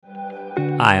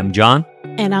Hi, I'm John.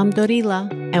 And I'm Dorila,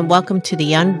 and welcome to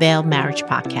the Unveiled Marriage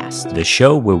Podcast. The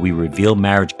show where we reveal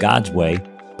marriage God's way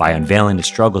by unveiling the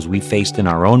struggles we faced in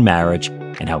our own marriage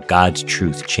and how God's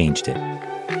truth changed it.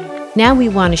 Now we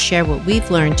want to share what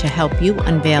we've learned to help you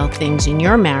unveil things in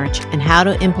your marriage and how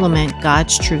to implement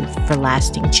God's truth for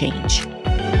lasting change.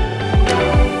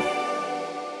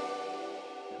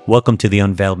 Welcome to the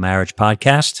Unveiled Marriage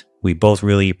Podcast. We both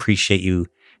really appreciate you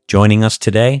joining us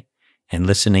today and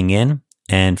listening in.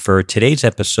 And for today's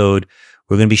episode,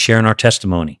 we're going to be sharing our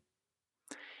testimony.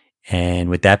 And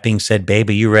with that being said, babe,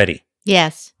 are you ready?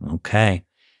 Yes. Okay.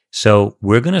 So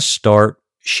we're going to start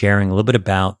sharing a little bit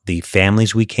about the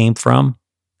families we came from,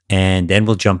 and then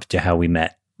we'll jump into how we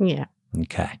met. Yeah.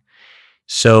 Okay.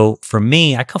 So for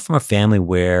me, I come from a family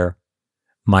where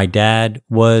my dad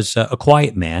was a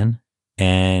quiet man,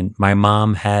 and my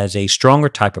mom has a stronger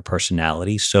type of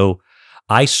personality. So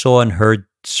I saw and heard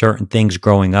certain things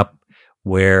growing up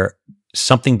where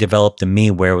something developed in me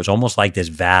where it was almost like this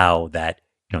vow that,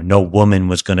 no woman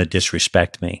was going to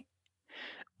disrespect me,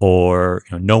 or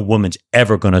no woman's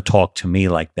ever going to talk to me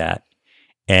like that.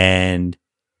 And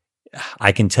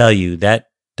I can tell you that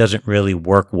doesn't really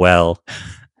work well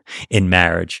in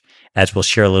marriage, as we'll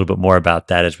share a little bit more about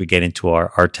that as we get into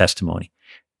our testimony.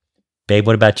 Babe,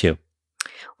 what about you?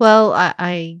 Well,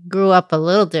 I grew up a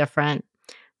little different.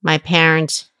 My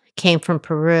parents came from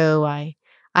Peru.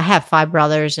 I have 5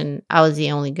 brothers, and I was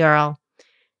the only girl.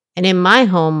 And in my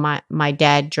home, my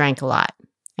dad drank a lot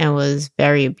and was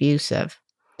very abusive.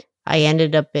 I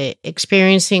ended up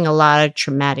experiencing a lot of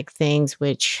traumatic things,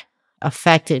 which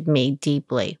affected me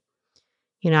deeply.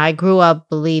 I grew up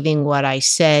believing what I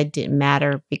said didn't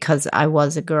matter because I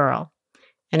was a girl.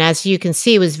 And as you can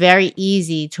see, it was very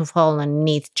easy to fall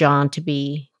underneath John to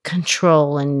be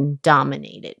controlled and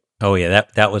dominated. Oh, yeah.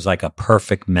 That was like a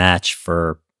perfect match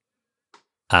for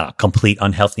complete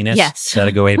unhealthiness. Yes. Is that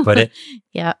a good way to put it?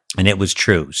 Yeah. And it was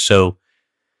true. So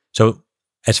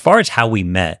as far as how we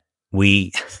met,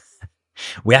 we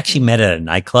actually met at a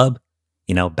nightclub,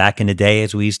 back in the day,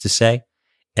 as we used to say.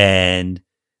 And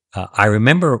I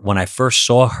remember when I first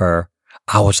saw her,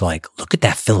 I was like, look at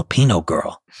that Filipino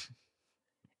girl.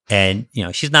 And,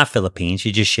 she's not Philippine.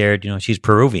 She just shared, she's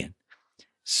Peruvian.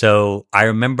 So I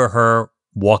remember her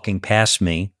walking past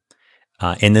me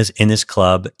in this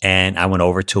club, and I went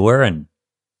over to her and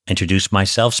introduced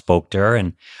myself, spoke to her,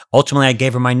 and ultimately I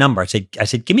gave her my number. I said,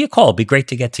 give me a call. It'd be great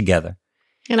to get together.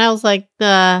 And I was like,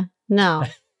 no.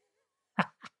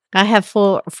 I have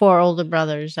four older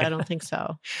brothers. I don't think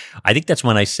so. I think that's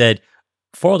when I said,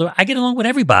 I get along with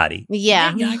everybody.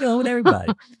 Yeah. I get along with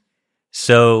everybody.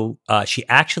 So she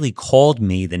actually called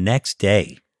me the next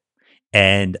day,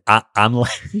 and I'm like,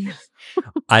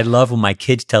 I love when my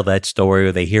kids tell that story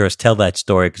or they hear us tell that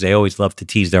story because they always love to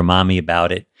tease their mommy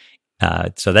about it.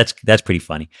 So that's pretty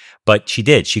funny. But she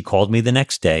did. She called me the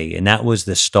next day, and that was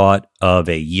the start of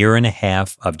a year and a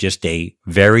half of just a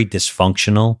very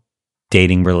dysfunctional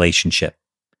dating relationship.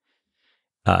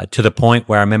 To the point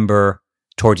where I remember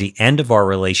towards the end of our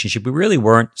relationship, we really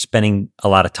weren't spending a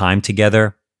lot of time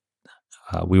together.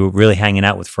 We were really hanging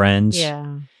out with friends.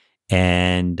 Yeah.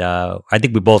 And I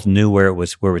think we both knew where it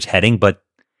was heading. But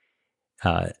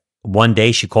one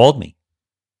day she called me.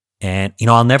 And,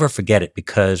 I'll never forget it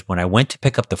because when I went to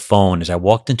pick up the phone, as I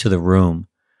walked into the room,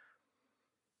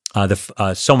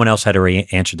 someone else had already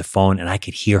answered the phone, and I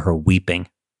could hear her weeping.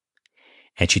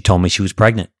 And she told me she was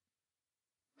pregnant.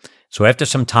 So after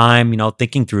some time,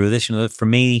 thinking through this, for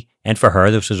me and for her,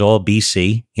 this was all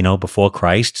BC, before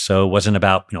Christ. So it wasn't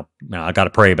about, I got to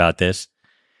pray about this.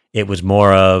 It was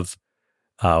more of,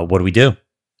 what do we do?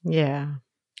 Yeah.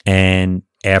 And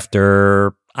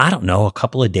after, I don't know, a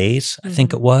couple of days, I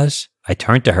think it was, I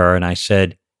turned to her and I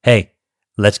said, hey,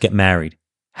 let's get married.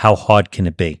 How hard can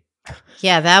it be?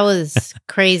 Yeah, that was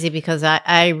crazy because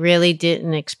I really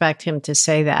didn't expect him to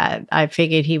say that. I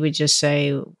figured he would just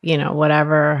say,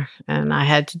 whatever, and I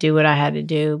had to do what I had to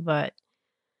do. But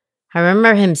I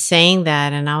remember him saying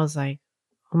that, and I was like,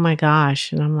 oh my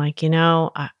gosh. And I'm like,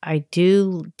 I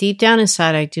do, deep down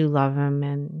inside, I do love him,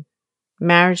 and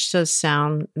marriage does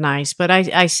sound nice. But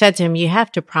I said to him, you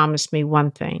have to promise me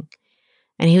one thing.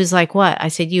 And he was like, what? I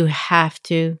said, you have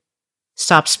to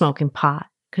stop smoking pot.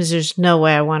 Because there's no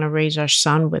way I want to raise our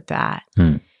son with that.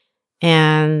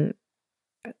 And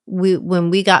when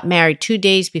we got married, 2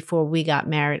 days before we got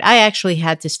married, I actually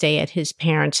had to stay at his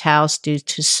parents' house due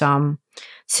to some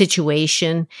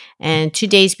situation. And 2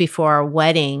 days before our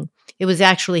wedding, it was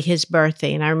actually his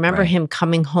birthday. And I remember him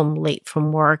coming home late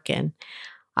from work, and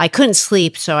I couldn't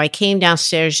sleep. So I came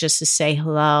downstairs just to say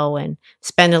hello and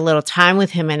spend a little time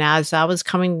with him. And as I was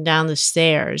coming down the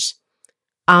stairs,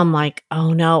 I'm like,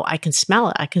 oh no, I can smell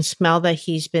it. I can smell that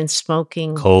he's been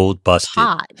smoking Cold busted.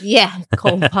 pot. Yeah,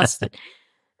 cold busted.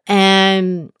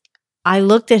 And I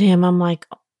looked at him. I'm like,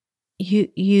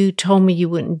 you told me you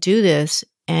wouldn't do this.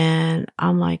 And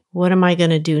I'm like, what am I going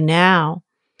to do now?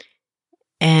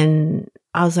 And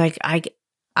I was like,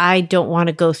 I don't want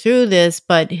to go through this,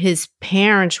 but his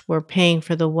parents were paying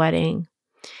for the wedding.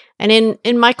 And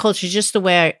in my culture, just the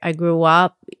way I grew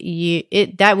up,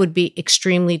 that would be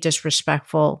extremely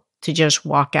disrespectful to just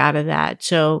walk out of that.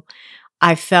 So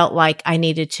I felt like I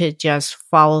needed to just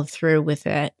follow through with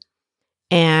it.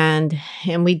 And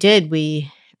we did.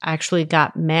 We actually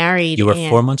got married. You were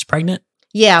 4 months pregnant?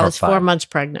 Yeah, I Or was 4 5? months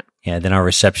pregnant. Yeah, then our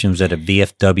reception was at a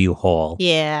VFW hall.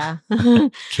 Yeah.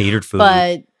 Catered food.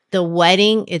 But the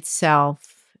wedding itself,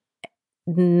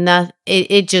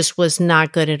 it just was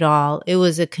not good at all. It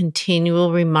was a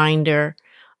continual reminder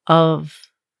of,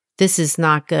 this is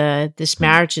not good. This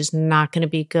marriage is not going to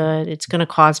be good. It's going to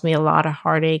cause me a lot of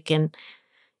heartache. And,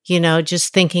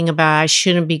 just thinking about, I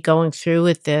shouldn't be going through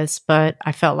with this, but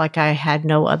I felt like I had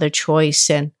no other choice.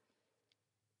 And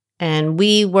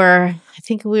I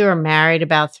think we were married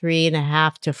about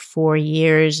 3.5 to 4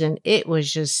 years. And it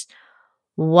was just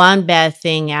one bad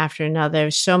thing after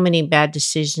another. So many bad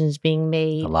decisions being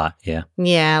made. A lot, yeah.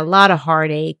 Yeah, a lot of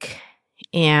heartache.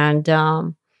 And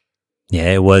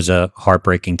yeah, it was a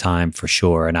heartbreaking time for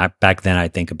sure. And back then I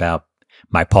think about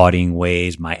my partying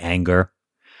ways, my anger,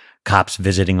 cops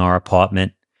visiting our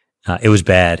apartment. It was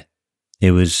bad.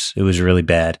 It was really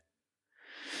bad.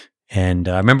 And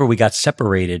I remember we got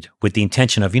separated with the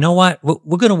intention of, you know what,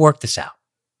 we're going to work this out.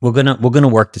 We're gonna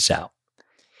work this out.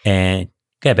 And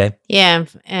okay, babe. Yeah,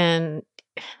 and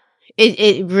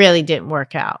it really didn't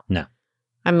work out. No.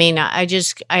 I mean,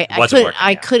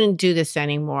 I couldn't do this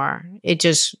anymore. It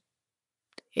just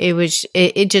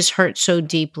hurt so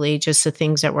deeply, just the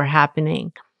things that were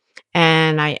happening.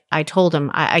 And I told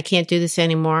him, I can't do this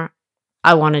anymore.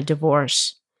 I want a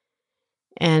divorce.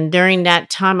 And during that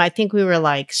time, I think we were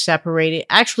like separated,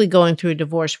 actually going through a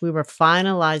divorce. We were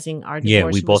finalizing our divorce. Yeah,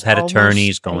 we both had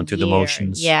attorneys going through the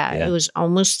motions. Yeah, it was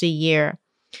almost a year.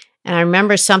 And I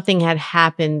remember something had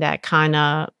happened that kind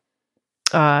of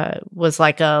was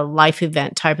like a life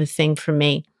event type of thing for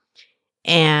me.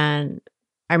 And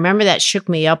I remember that shook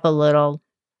me up a little.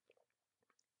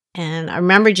 And I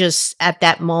remember just at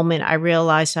that moment, I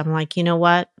realized, I'm like, you know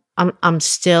what? I'm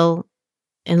still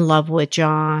in love with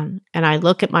John. And I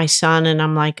look at my son and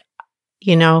I'm like,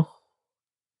 the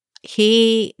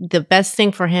best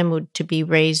thing for him would to be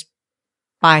raised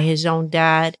by his own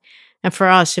dad. And for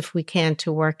us, if we can,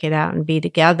 to work it out and be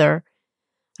together.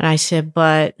 And I said,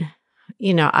 but,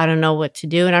 I don't know what to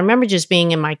do. And I remember just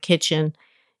being in my kitchen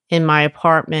in my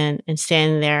apartment and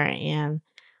standing there, and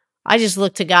I just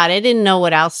looked to God. I didn't know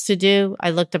what else to do. I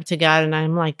looked up to God and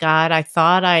I'm like, God, I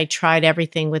thought I tried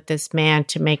everything with this man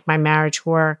to make my marriage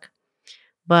work.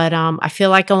 But I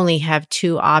feel like I only have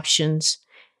 2 options.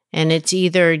 And it's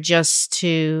either just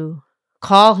to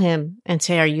call him and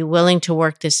say, are you willing to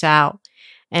work this out?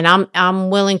 And I'm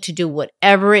willing to do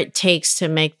whatever it takes to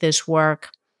make this work.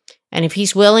 And if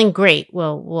he's willing, great,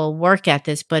 we'll work at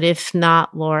this. But if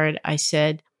not, Lord, I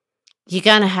said, you're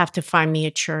going to have to find me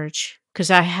a church, because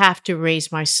I have to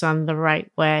raise my son the right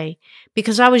way.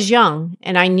 Because I was young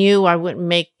and I knew I wouldn't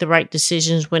make the right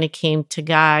decisions when it came to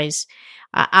guys.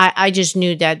 I just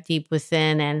knew that deep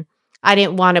within, and I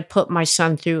didn't want to put my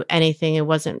son through anything. It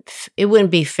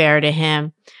wouldn't be fair to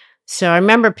him. So I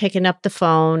remember picking up the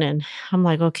phone and I'm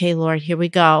like, okay, Lord, here we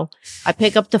go. I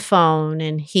pick up the phone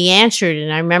and he answered.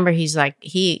 And I remember he's like,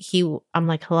 I'm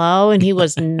like, hello. And he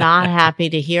was not happy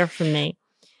to hear from me.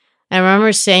 I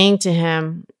remember saying to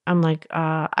him, I'm like,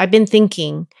 I've been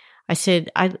thinking. I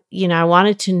said, I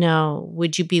wanted to know,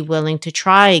 would you be willing to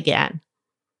try again?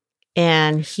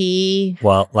 And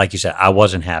well, like you said, I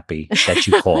wasn't happy that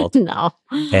you called. No.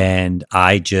 And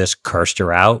I just cursed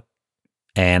her out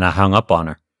and I hung up on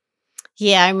her.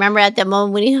 Yeah, I remember at that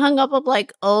moment when he hung up, I'm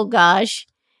like, oh gosh,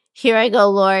 here I go,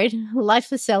 Lord,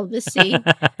 life of celibacy.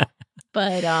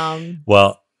 But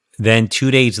well, then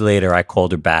 2 days later, I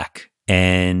called her back,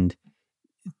 and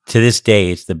to this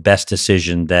day, it's the best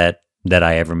decision that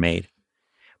I ever made.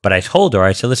 But I told her,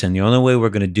 I said, listen, the only way we're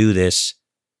going to do this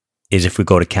is if we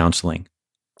go to counseling.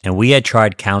 And we had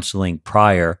tried counseling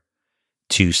prior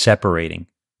to separating.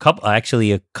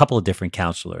 A couple of different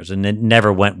counselors, and it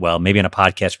never went well. Maybe on a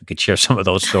podcast, we could share some of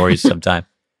those stories sometime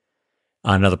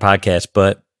on another podcast.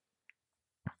 But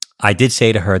I did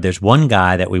say to her, there's one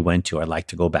guy that we went to I'd like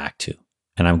to go back to.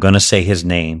 And I'm going to say his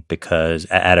name because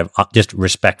out of just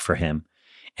respect for him.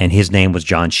 And his name was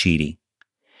John Sheedy.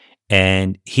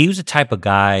 And he was the type of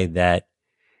guy that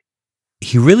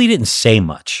he really didn't say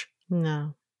much,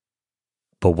 No.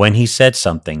 but when he said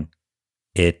something,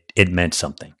 it meant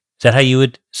something. Is that how you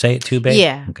would say it too, babe?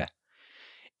 Yeah. Okay.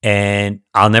 And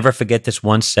I'll never forget this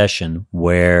one session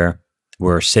where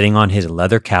we're sitting on his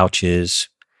leather couches.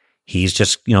 He's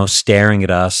just, staring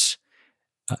at us.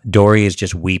 Dory is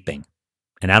just weeping.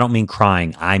 And I don't mean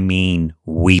crying. I mean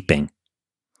weeping.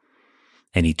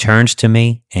 And he turns to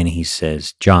me and he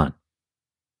says, John,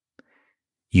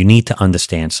 you need to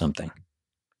understand something.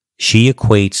 She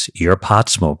equates your pot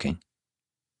smoking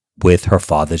with her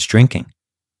father's drinking.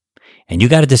 And you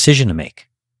got a decision to make.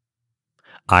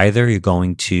 Either you're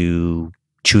going to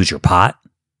choose your pot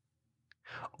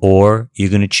or you're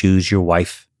going to choose your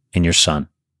wife and your son.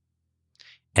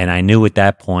 And I knew at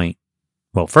that point,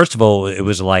 well, first of all, it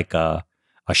was like a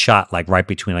shot, like right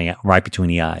between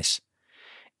the eyes.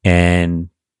 And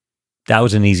that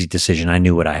was an easy decision. I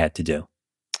knew what I had to do.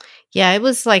 Yeah, it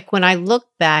was like when I look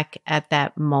back at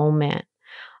that moment,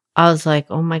 I was like,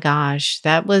 oh my gosh,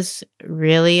 that was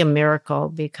really a miracle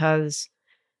because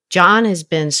John has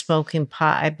been smoking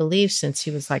pot, I believe, since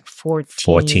he was like 14.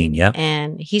 14, yep.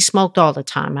 And he smoked all the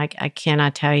time. I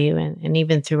cannot tell you. And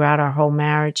even throughout our whole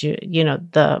marriage,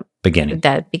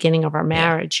 that beginning of our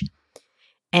marriage. Yeah.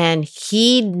 And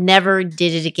he never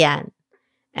did it again.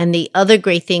 And the other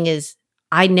great thing is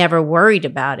I never worried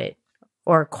about it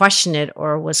or questioned it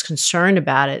or was concerned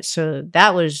about it. So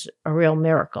that was a real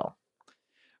miracle.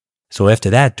 So after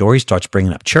that, Dory starts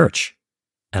bringing up church.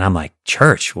 And I'm like,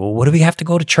 church? Well, what do we have to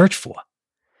go to church for?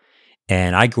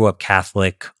 And I grew up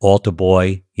Catholic, altar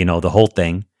boy, the whole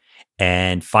thing.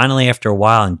 And finally, after a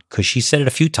while, and because she said it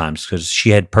a few times, because she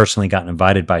had personally gotten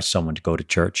invited by someone to go to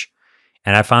church.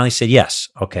 And I finally said, yes,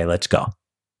 okay, let's go.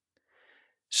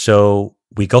 So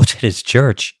we go to this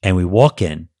church and we walk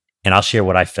in. And I'll share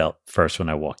what I felt first when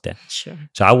I walked in. Sure.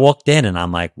 So I walked in and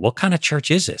I'm like, what kind of church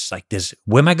is this? Like this,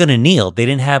 where am I going to kneel? They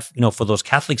didn't have, for those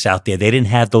Catholics out there, they didn't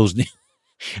have those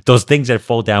things that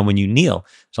fall down when you kneel.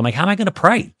 So I'm like, how am I going to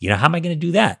pray? How am I going to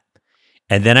do that?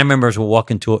 And then I remember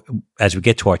as we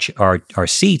get to our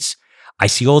seats, I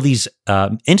see all these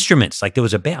instruments. Like there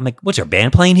was a band. I'm like, what's our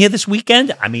band playing here this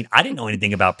weekend? I mean, I didn't know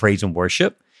anything about praise and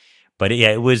worship, but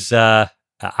yeah, it was, I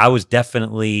was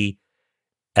definitely,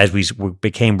 as we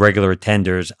became regular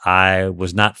attenders, I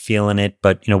was not feeling it,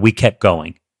 but we kept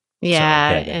going.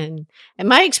 Yeah, So, and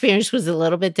my experience was a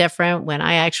little bit different when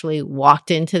I actually walked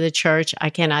into the church. I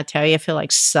cannot tell you, I feel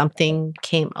like something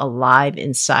came alive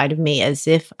inside of me as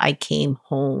if I came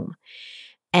home.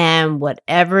 And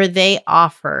whatever they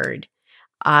offered,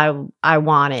 I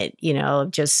wanted,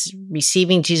 just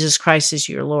receiving Jesus Christ as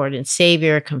your Lord and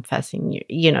Savior, confessing,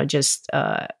 just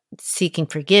seeking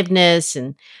forgiveness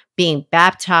and being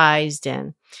baptized.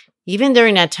 And even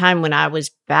during that time when I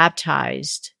was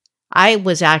baptized, I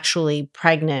was actually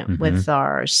pregnant with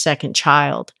our second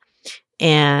child.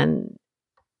 And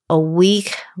a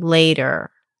week later,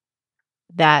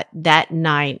 that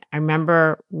night, I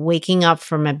remember waking up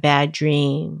from a bad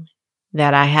dream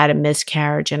that I had a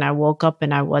miscarriage, and I woke up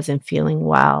and I wasn't feeling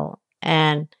well.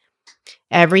 And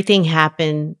everything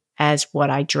happened as what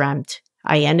I dreamt.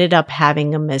 I ended up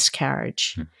having a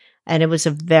miscarriage. And it was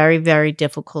a very, very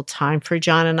difficult time for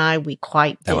John and I. We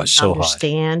quite didn't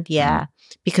understand. Hard. Yeah.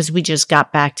 Because we just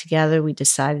got back together. We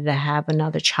decided to have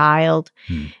another child.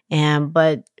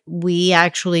 But we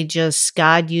actually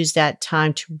God used that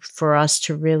time for us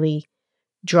to really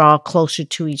draw closer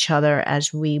to each other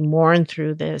as we mourn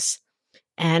through this.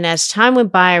 And as time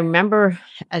went by, I remember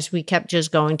as we kept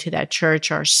just going to that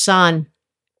church, I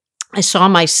saw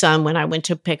my son when I went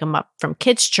to pick him up from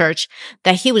kids' church,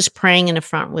 that he was praying in the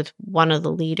front with one of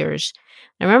the leaders.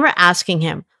 I remember asking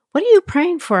him, what are you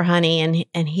praying for, honey?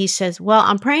 And he says, well,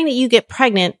 I'm praying that you get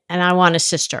pregnant and I want a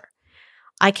sister.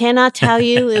 I cannot tell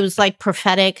you, it was like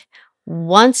prophetic.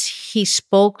 Once he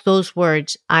spoke those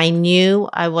words, I knew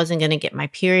I wasn't going to get my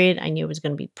period. I knew I was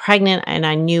going to be pregnant, and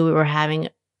I knew we were having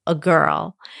a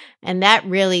girl. And that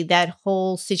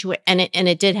whole situation, and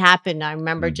it did happen. I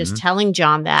remember just telling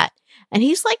John that. And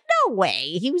he's like, no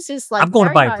way. He was just like, I'm going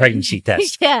to buy a pregnancy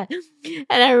test. Yeah.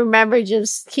 And I remember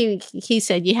he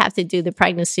said, you have to do the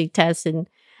pregnancy test. And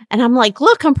I'm like,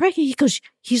 look, I'm pregnant.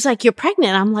 He's like, you're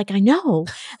pregnant. I'm like, I know.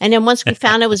 And then once we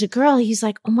found it was a girl, he's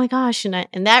like, oh my gosh.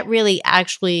 And that really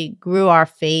actually grew our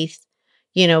faith.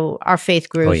 Our faith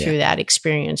grew through that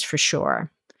experience for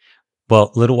sure.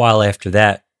 Well, a little while after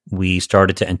that, we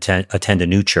started to attend a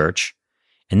new church.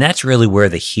 And that's really where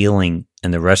the healing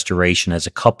and the restoration as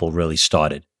a couple really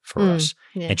started for us.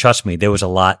 Yeah. And trust me, there was a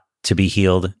lot to be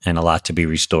healed and a lot to be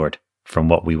restored from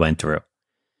what we went through.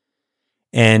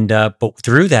 And but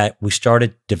through that, we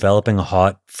started developing a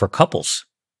heart for couples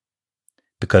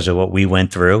because of what we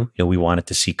went through. We wanted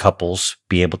to see couples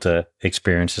be able to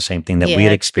experience the same thing that we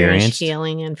had experience experienced.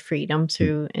 healing and freedom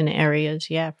through in areas.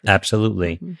 Yeah.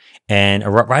 Absolutely. Mhm. And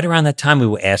right around that time, we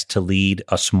were asked to lead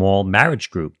a small marriage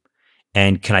group.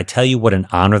 And can I tell you what an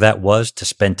honor that was to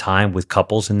spend time with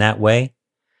couples in that way?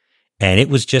 And it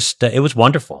was just, it was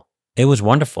wonderful. It was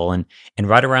wonderful. And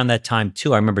right around that time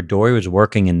too, I remember Dory was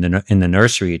working in the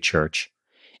nursery at church,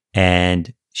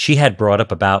 and she had brought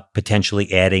up about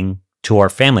potentially adding to our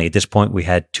family. At this point, we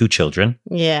had 2 children.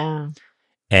 Yeah.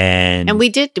 And we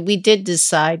did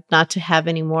decide not to have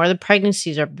any more. The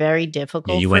pregnancies are very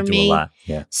difficult you for went through me. a lot.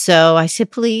 Yeah. So I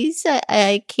said, please,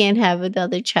 I can't have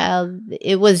another child.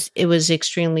 It was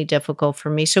extremely difficult for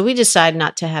me. So we decided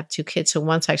not to have 2 kids. So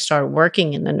once I started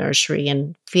working in the nursery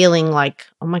and feeling like,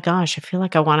 oh my gosh, I feel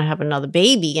like I want to have another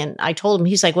baby. And I told him,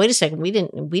 he's like, wait a second,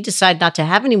 we decided not to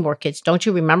have any more kids. Don't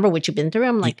you remember what you've been through?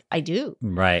 I'm like, I do.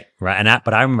 Right. And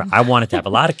I remember I wanted to have a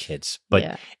lot of kids, but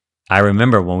yeah. I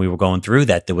remember when we were going through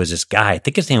that, there was this guy, I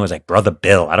think his name was like Brother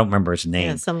Bill. I don't remember his name.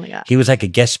 Yeah, something like that. He was like a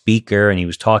guest speaker, and he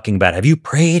was talking about, have you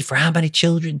prayed for how many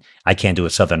children? I can't do a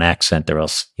Southern accent, or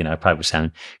else, I probably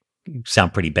would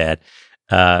sound pretty bad.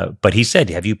 But he said,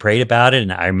 have you prayed about it?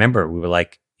 And I remember we were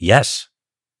like, yes,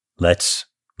 let's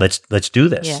do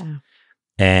this. Yeah.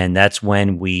 And that's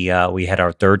when we had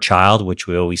our 3rd child, which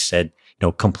we always said,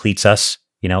 completes us,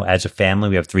 as a family.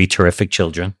 We have 3 terrific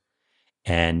children.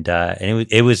 And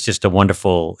it was just a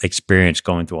wonderful experience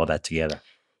going through all that together.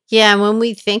 Yeah, and when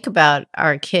we think about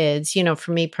our kids,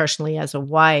 for me personally as a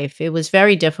wife, it was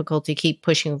very difficult to keep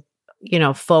pushing,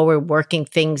 forward, working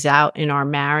things out in our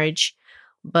marriage.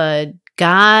 But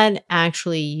God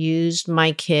actually used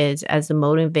my kids as the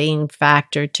motivating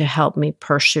factor to help me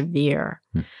persevere.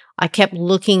 I kept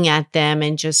looking at them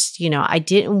and just, I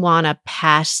didn't want to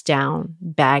pass down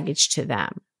baggage to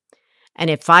them. And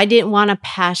if I didn't want to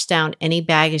pass down any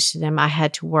baggage to them, I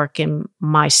had to work in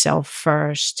myself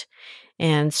first.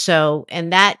 And so,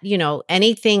 and that,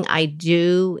 anything I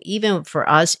do, even for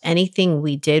us, anything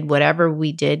we did, whatever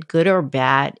we did, good or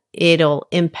bad, it'll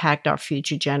impact our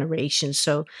future generations.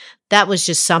 So that was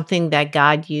just something that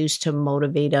God used to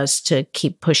motivate us to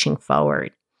keep pushing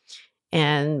forward.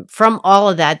 And from all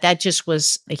of that, that just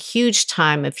was a huge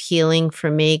time of healing for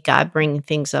me, God bringing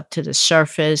things up to the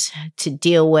surface to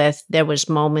deal with. There was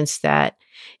moments that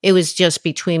it was just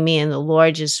between me and the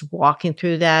Lord, just walking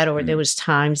through that, or there was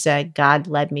times that God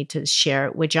led me to share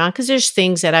it with John, because there's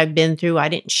things that I've been through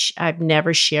I've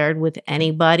never shared with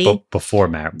anybody before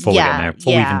we got married,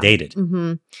 before we even dated.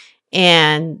 Mm-hmm.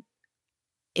 And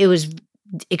it was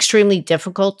extremely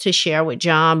difficult to share with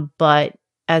John, but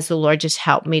as the Lord just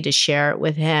helped me to share it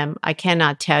with him. I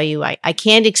cannot tell you. I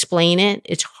can't explain it.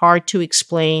 It's hard to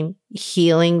explain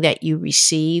healing that you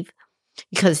receive,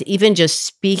 because even just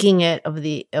speaking it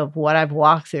of what I've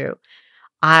walked through,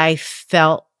 I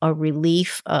felt a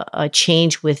relief, a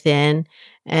change within,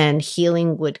 and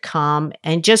healing would come,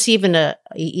 and just even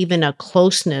a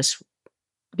closeness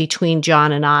between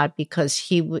John and I, because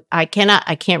I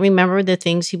can't remember the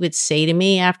things he would say to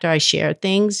me after I shared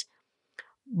things.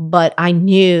 But I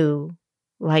knew,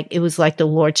 like, it was like the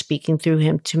Lord speaking through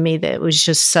him to me, that it was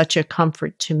just such a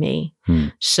comfort to me.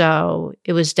 So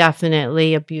it was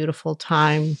definitely a beautiful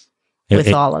time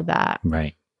with all of that.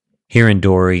 Right. Hearing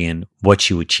Dory and what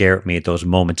she would share with me at those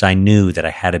moments, I knew that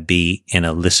I had to be in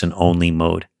a listen-only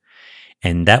mode.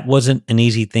 And that wasn't an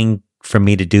easy thing for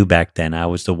me to do back then. I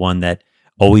was the one that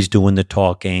always doing the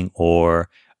talking, or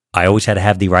I always had to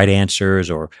have the right answers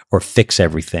or fix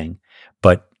everything.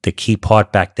 But the key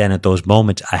part back then at those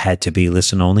moments, I had to be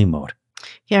listen only mode.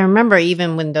 Yeah, I remember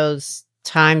even when those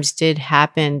times did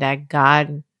happen, that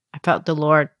God, I felt the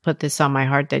Lord put this on my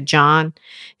heart, that John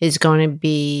is going to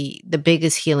be the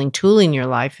biggest healing tool in your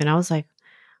life. And I was like,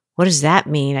 what does that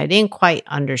mean? I didn't quite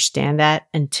understand that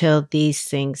until these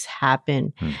things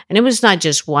happened. And it was not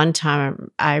just one time.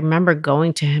 I remember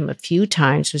going to him a few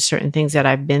times with certain things that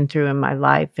I've been through in my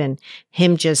life, and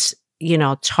him just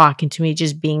talking to me,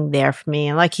 just being there for me.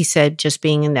 And like he said, just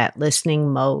being in that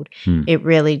listening mode, it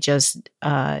really just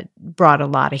brought a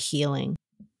lot of healing.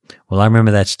 Well, I remember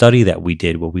that study that we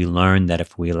did where we learned that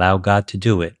if we allow God to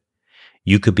do it,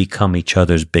 you could become each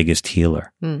other's biggest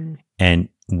healer. And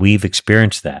we've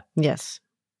experienced that. Yes.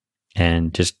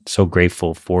 And just so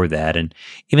grateful for that. And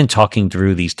even talking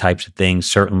through these types of things,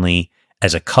 certainly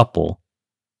as a couple,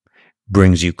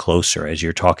 brings you closer as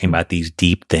you're talking about these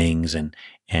deep things. And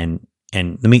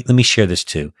let me share this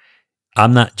too.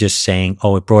 I'm not just saying,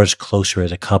 oh, it brought us closer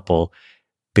as a couple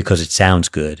because it sounds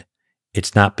good.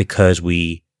 It's not because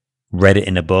we read it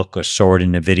in a book or saw it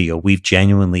in a video. We've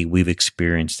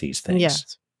experienced these things.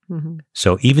 Yes.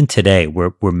 So even today,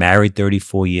 we're married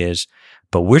 34 years,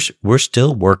 but we're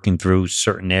still working through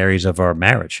certain areas of our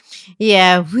marriage.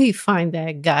 Yeah, we find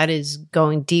that God is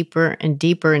going deeper and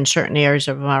deeper in certain areas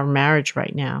of our marriage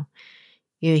right now.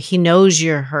 He knows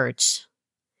your hurts.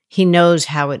 He knows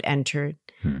how it entered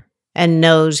and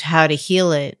knows how to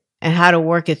heal it and how to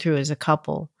work it through as a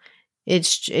couple.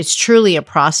 It's truly a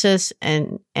process,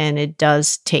 and it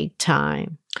does take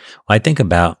time. Well, I think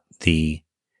about the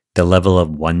level of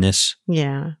oneness.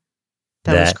 Yeah,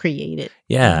 that was created.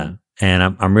 Yeah,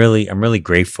 and I'm really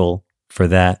grateful for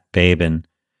that, babe. And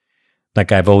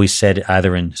like I've always said,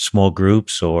 either in small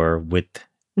groups or with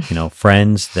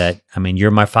friends, that you're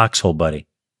my foxhole buddy.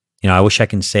 I wish I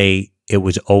can say it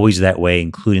was always that way,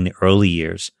 including the early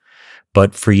years.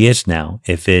 But for years now,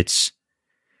 if it's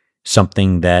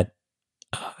something that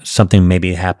something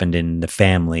maybe happened in the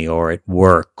family or at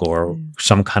work or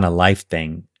some kind of life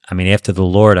thing, after the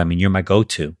Lord, you're my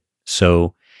go-to.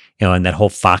 So, and that whole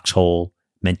foxhole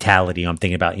mentality, I'm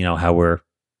thinking about,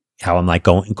 how I'm like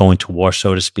going to war,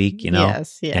 so to speak,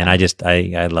 Yes, yeah. And I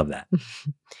love that.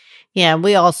 Yeah,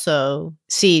 we also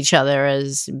see each other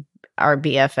as our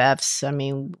BFFs.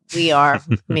 We are,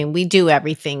 we do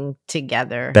everything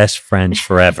together. Best friends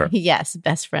forever. Yes,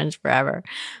 best friends forever.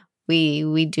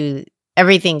 We do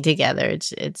everything together.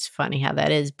 It's funny how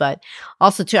that is. But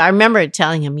also too, I remember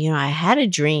telling him, I had a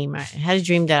dream. I had a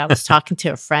dream that I was talking to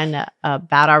a friend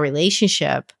about our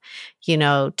relationship,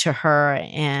 to her.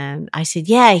 And I said,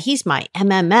 yeah, he's my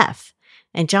MMF.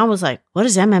 And John was like, what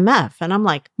is MMF? And I'm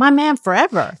like, my man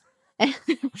forever.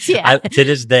 Yeah. To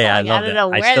this day, I love it. I don't know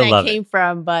where that came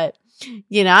from, but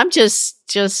I'm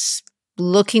just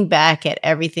looking back at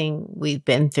everything we've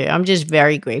been through. I'm just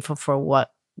very grateful for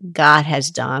what God has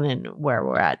done and where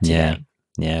we're at today.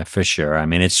 Yeah, for sure.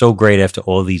 It's so great after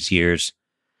all these years.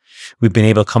 We've been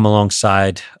able to come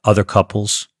alongside other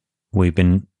couples. We've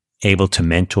been able to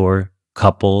mentor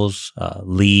couples,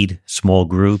 lead small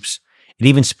groups, and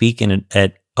even speak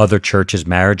at other churches'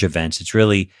 marriage events. It's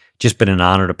really just been an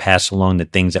honor to pass along the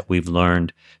things that we've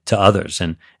learned to others.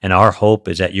 And our hope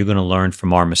is that you're going to learn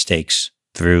from our mistakes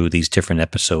through these different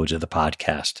episodes of the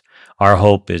podcast. Our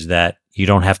hope is that you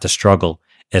don't have to struggle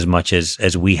as much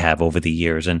as we have over the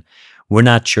years. And we're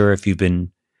not sure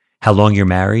how long you're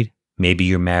married. Maybe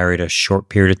you're married a short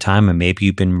period of time, and maybe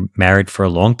you've been married for a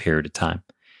long period of time.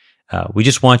 We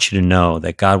just want you to know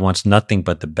that God wants nothing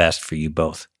but the best for you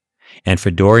both. And for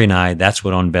Dory and I, that's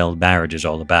what Unveiled Marriage is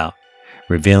all about.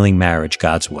 Revealing marriage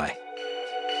God's way.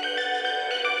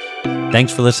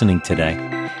 Thanks for listening today.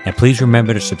 And please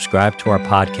remember to subscribe to our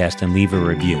podcast and leave a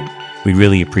review. We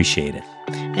really appreciate it.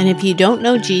 And if you don't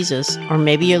know Jesus, or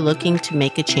maybe you're looking to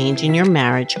make a change in your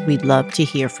marriage, we'd love to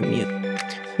hear from you.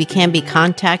 We can be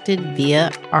contacted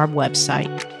via our website,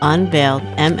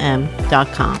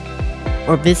 unveiledmm.com,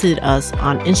 or visit us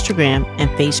on Instagram and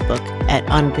Facebook at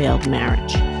Unveiled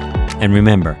Marriage. And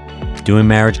remember, doing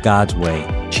marriage God's way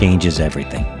changes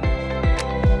everything.